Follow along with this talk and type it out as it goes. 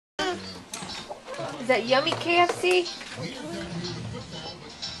Is that yummy KFC?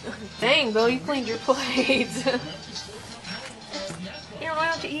 Dang, Bill, you cleaned your plates. Here,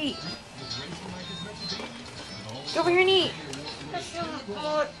 why don't you eat? Go over here and eat.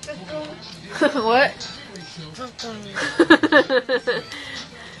 What?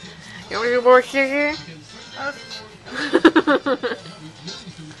 You want to do more sugar?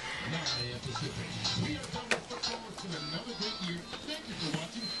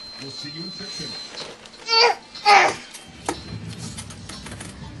 We'll see you in September.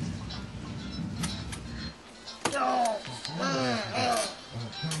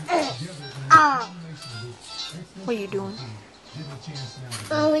 What are you doing?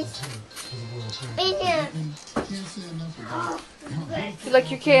 You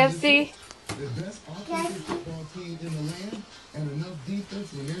like your KFC? The best offensive football team in the land and enough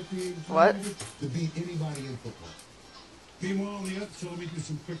defense when they're creating What? to beat anybody in football. Meanwhile, on the other, so let me do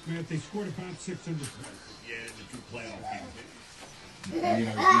some quick math. They scored about 600 points. Yeah, the two playoff games. You know, he's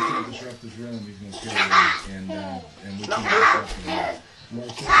going to disrupt this rhythm. He's going to carry it, and we can't disrupt it. More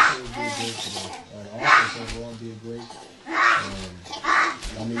secondary will be great today. The offense overall be a great. I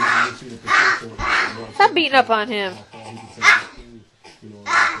mean, you can see the potential. Stop beating up on him. I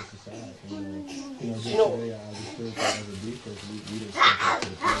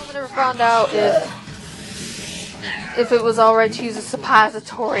never found out if it was alright to use a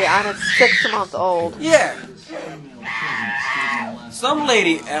suppository on a 6-month-old. Yeah. Some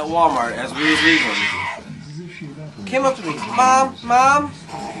lady at Walmart, as we was leaving, came up to me, Mom.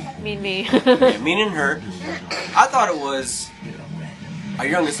 Me. Yeah, meaning her. I thought it was our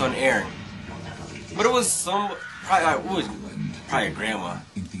youngest son, Aaron. But it was probably a grandma.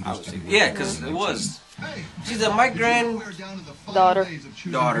 I would say. Yeah, because it was. She said, my granddaughter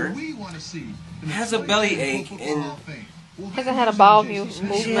has a belly ache and Hasn't had a bowel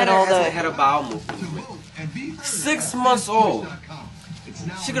movement all day. Hasn't had a bowel movement. 6 months old.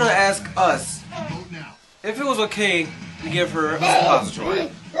 She's gonna ask us if it was okay to give her a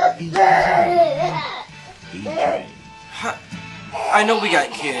suppository. I know we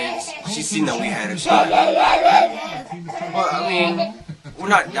got kids. She's seen that we had a child. Well, I mean, we're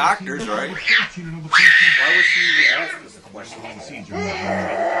not doctors, right? Why would she even ask us a question?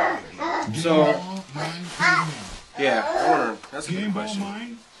 So, yeah, I wonder. That's a good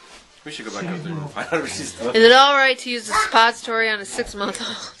question. We should go back up there and find out if she's still. Is it alright to use a suppository on a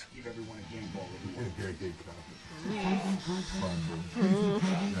 6-month-old?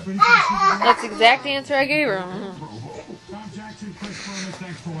 That's the exact answer I gave her.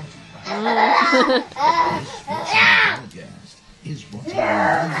 Is brought to you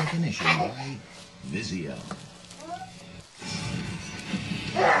by definition by Vizio.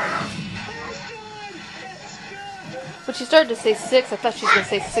 When she started to say 6, I thought she was going to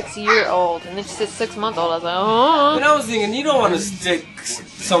say 6-year-old. And then she said 6-month-old. I was like, oh. And I was thinking, you don't want to stick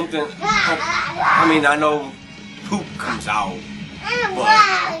something. I mean, I know poop comes out. But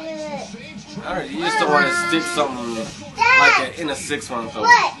I don't, you just don't want to stick something like that in a 6-month-old.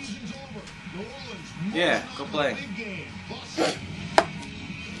 Yeah, go play.